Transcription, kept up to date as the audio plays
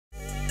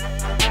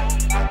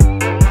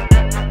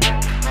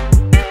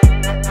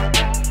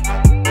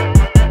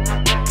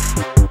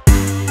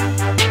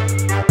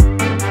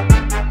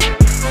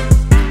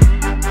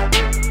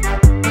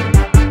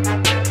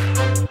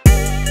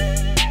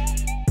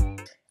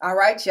All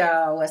right,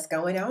 y'all, what's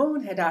going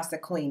on? That's the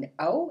Queen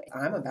O.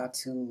 I'm about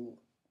to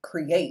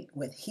create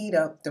with Heat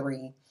Up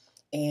 3,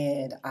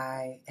 and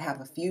I have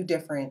a few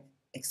different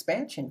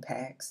expansion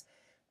packs,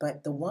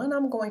 but the one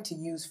I'm going to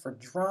use for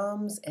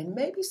drums and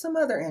maybe some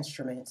other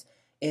instruments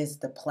is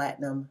the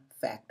Platinum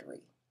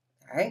Factory.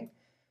 All right,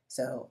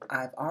 so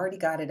I've already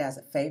got it as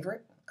a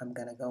favorite. I'm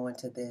going to go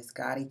into this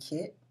Gotti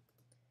kit,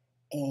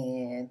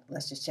 and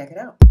let's just check it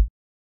out.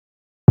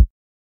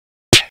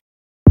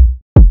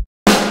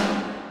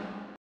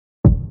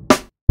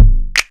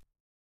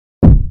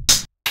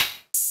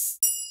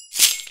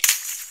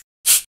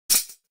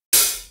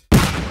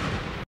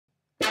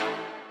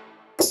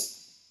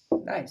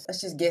 Nice.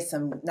 Let's just get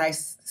some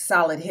nice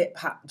solid hip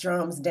hop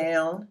drums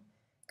down.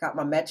 Got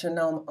my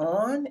metronome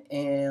on,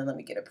 and let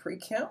me get a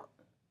pre-count.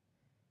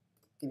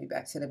 Give me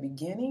back to the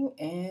beginning,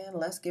 and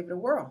let's give it a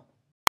whirl.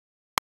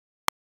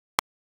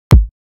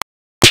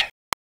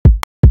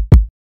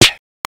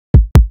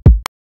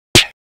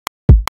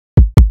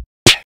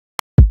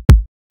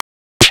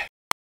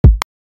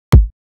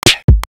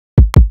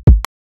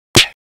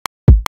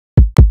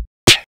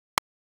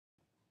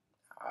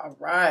 All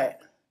right.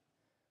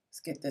 Let's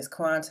get this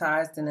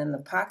quantized and in the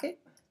pocket.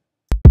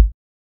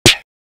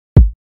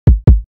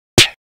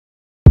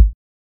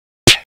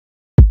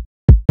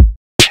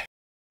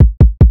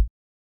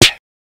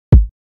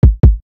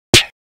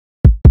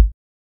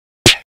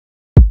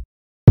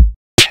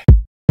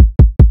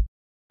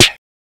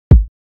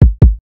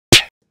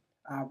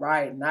 All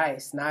right,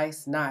 nice,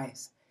 nice,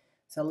 nice.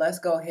 So let's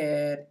go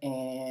ahead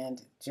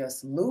and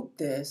just loop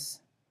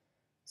this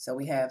so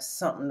we have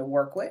something to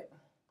work with.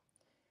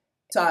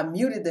 So I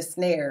muted the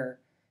snare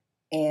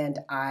and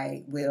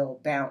I will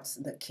bounce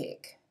the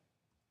kick.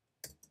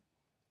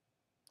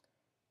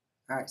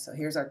 All right, so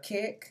here's our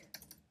kick.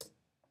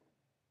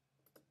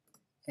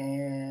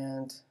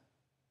 And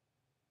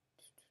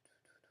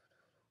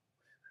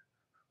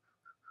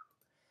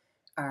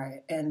all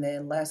right, and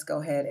then let's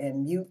go ahead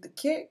and mute the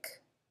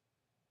kick.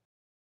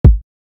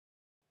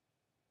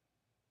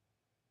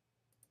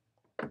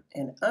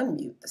 And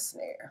unmute the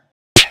snare.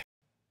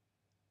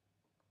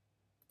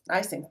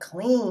 Nice and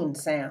clean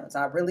sounds.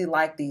 I really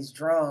like these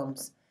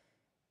drums.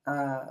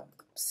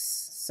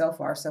 So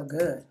far, so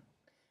good.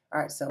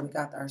 All right, so we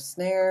got our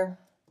snare.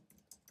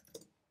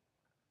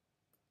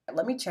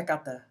 Let me check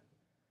out the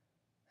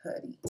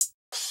hoodie.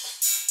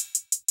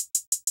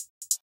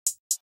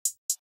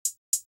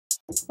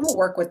 I'm gonna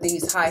work with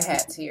these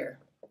hi-hats here.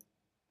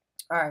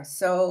 All right,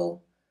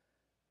 so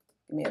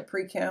give me a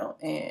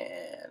pre-count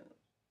and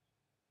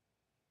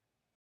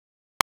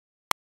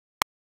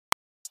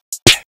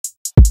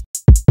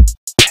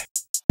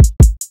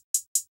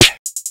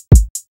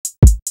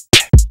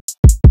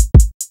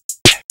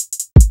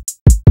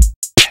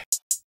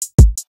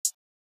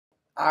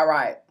all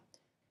right.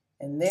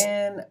 And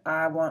then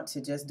I want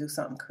to just do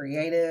something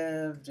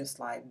creative, just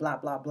like blah,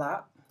 blah,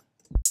 blah.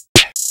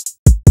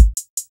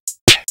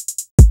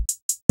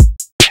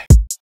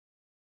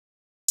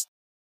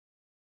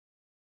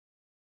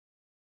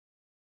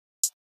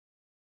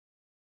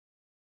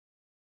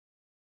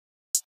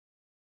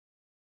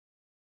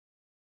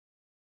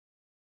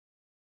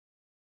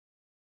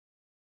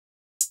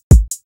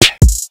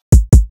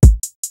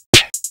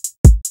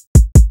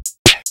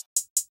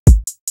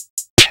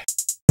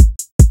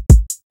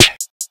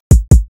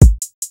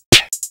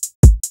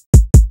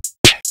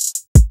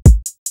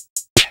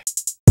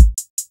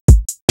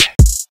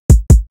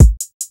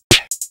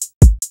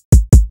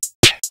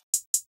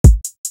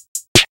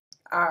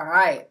 All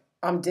right,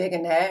 I'm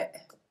digging that.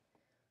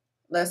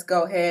 Let's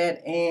go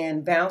ahead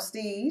and bounce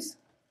these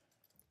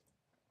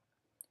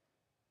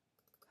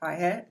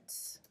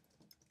hi-hats.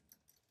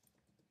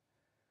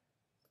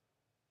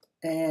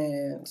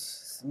 And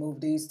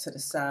move these to the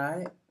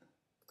side.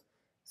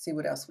 See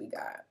what else we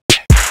got.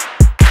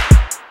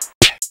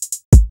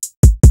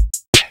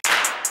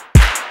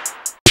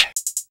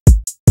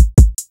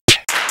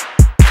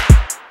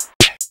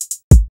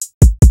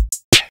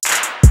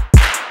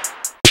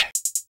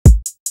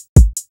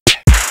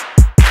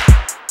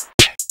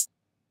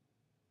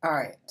 All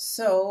right,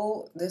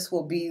 so this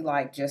will be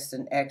like just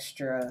an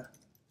extra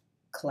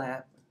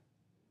clap,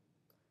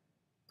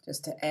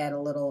 just to add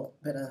a little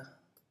bit of,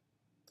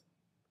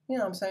 you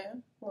know what I'm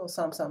saying? A little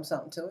something, something,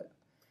 something to it.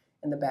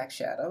 In the back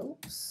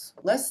shadows.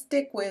 Let's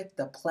stick with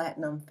the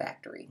Platinum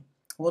Factory.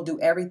 We'll do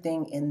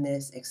everything in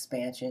this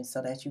expansion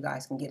so that you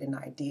guys can get an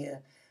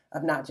idea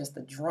of not just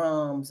the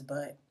drums,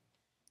 but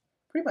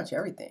pretty much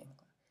everything.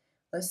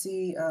 Let's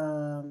see.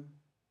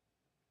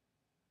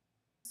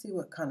 See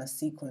what kind of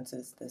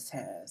sequences this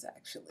has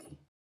actually.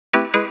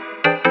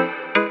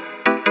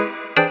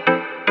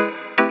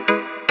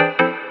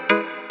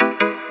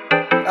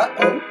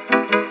 Uh-oh.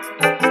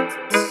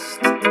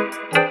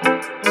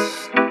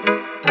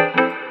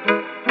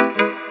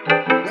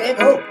 There you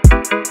go.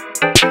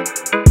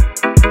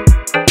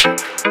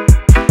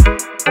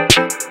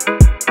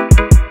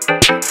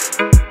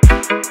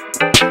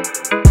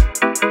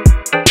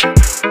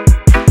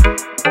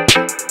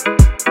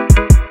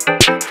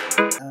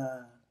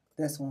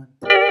 This one.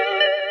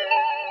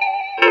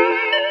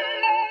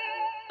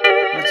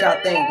 y'all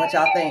think? What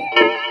y'all think?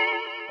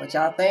 What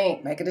y'all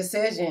think? Make a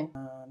decision.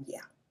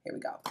 Yeah, here we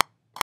go.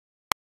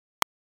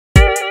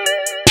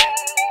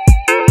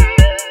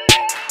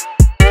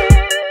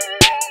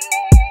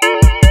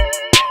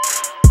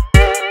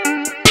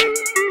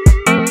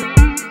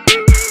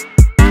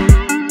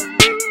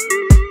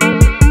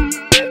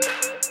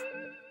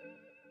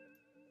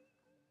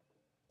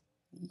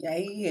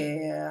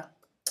 Yeah.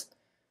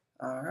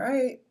 All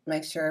right.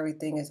 Make sure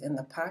everything is in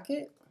the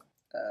pocket.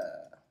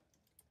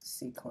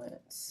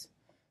 Sequence.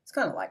 It's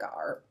kind of like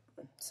art,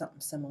 something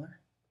similar.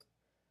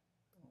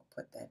 We'll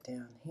put that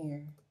down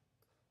here.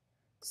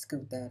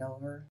 Scoot that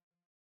over.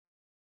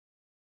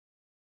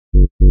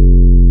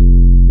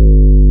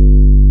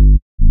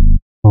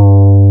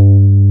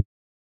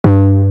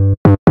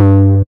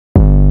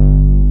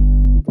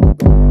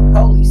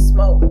 Holy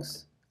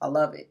smokes. I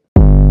love it.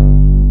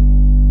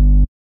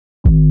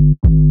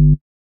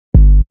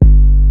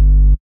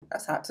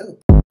 That's hot too.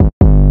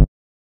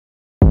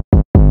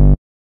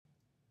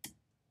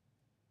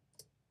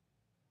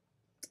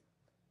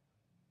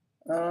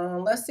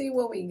 Let's see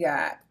what we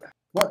got.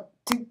 1,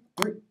 2,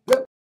 3,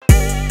 go.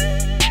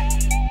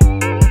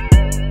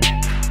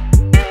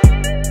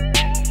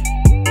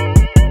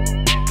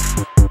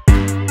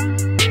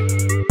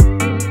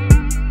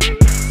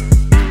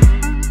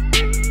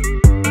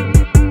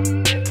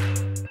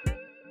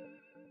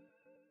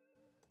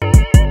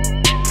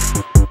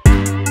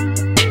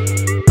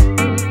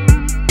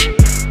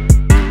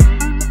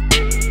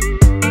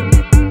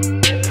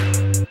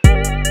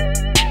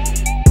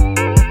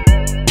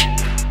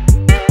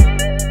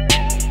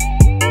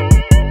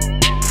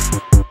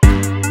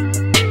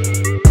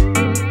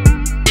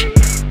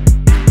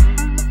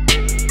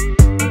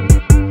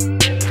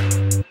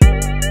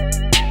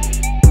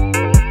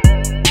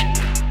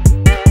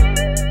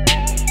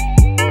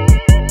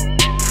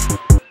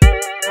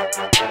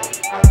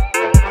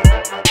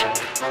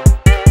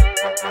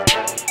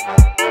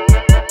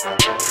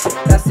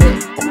 That's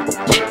it.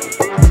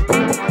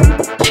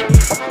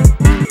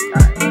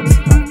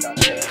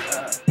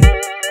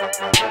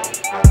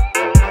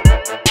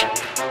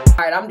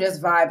 All right, I'm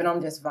just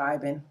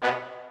vibing.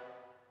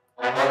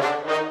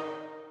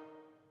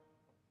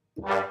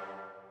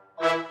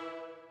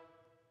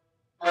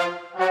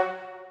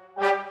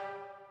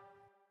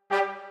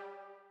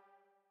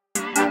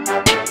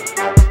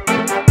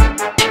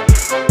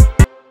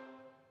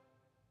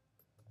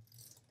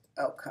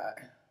 Okay.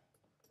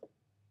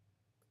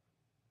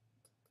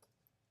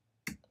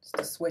 Just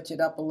to switch it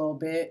up a little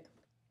bit.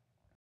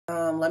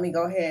 Let me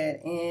go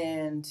ahead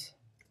and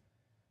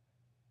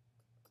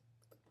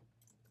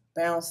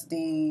bounce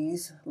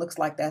these. Looks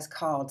like that's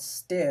called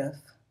stiff.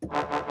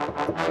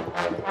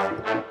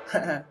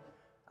 I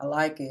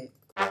like it.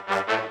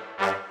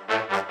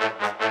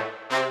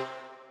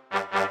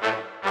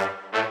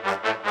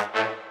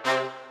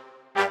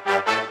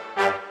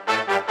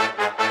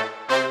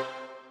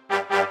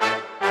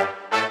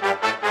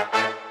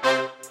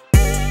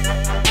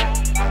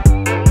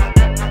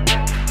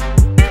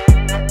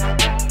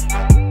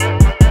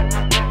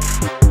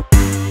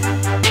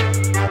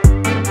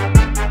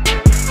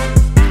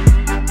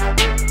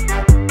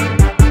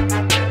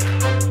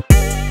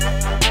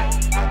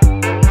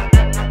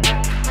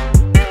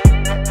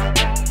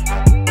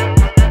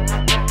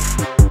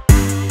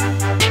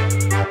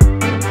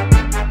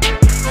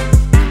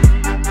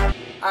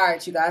 All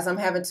right, you guys, I'm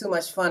having too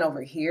much fun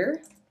over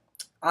here.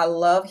 I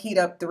love Heat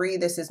Up 3.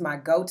 This is my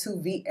go-to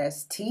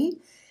VST.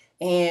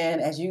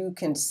 And as you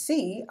can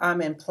see,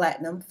 I'm in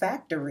Platinum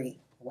Factory.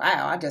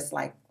 Wow, I just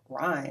like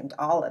rhymed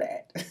all of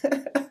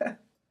that.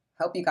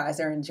 Hope you guys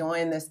are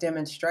enjoying this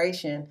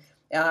demonstration.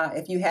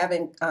 If you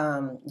haven't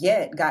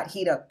yet got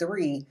Heat Up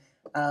 3,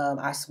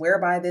 I swear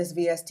by this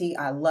VST.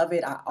 I love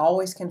it. I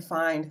always can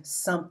find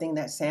something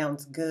that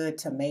sounds good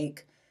to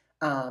make.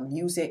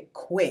 Use it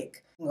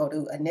quick. Go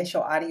to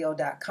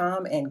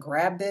initialaudio.com and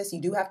grab this.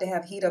 You do have to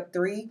have Heat Up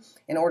 3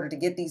 in order to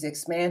get these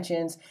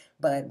expansions,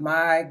 but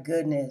my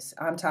goodness,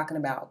 I'm talking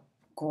about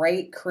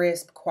great,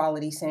 crisp,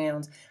 quality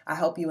sounds. I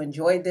hope you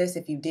enjoyed this.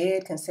 If you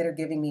did, consider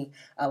giving me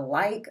a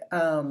like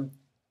and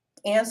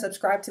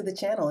subscribe to the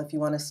channel if you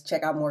want to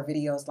check out more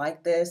videos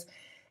like this.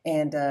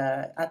 And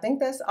I think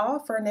that's all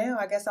for now.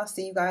 I guess I'll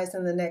see you guys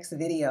in the next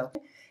video.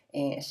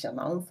 And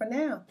shalom for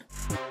now.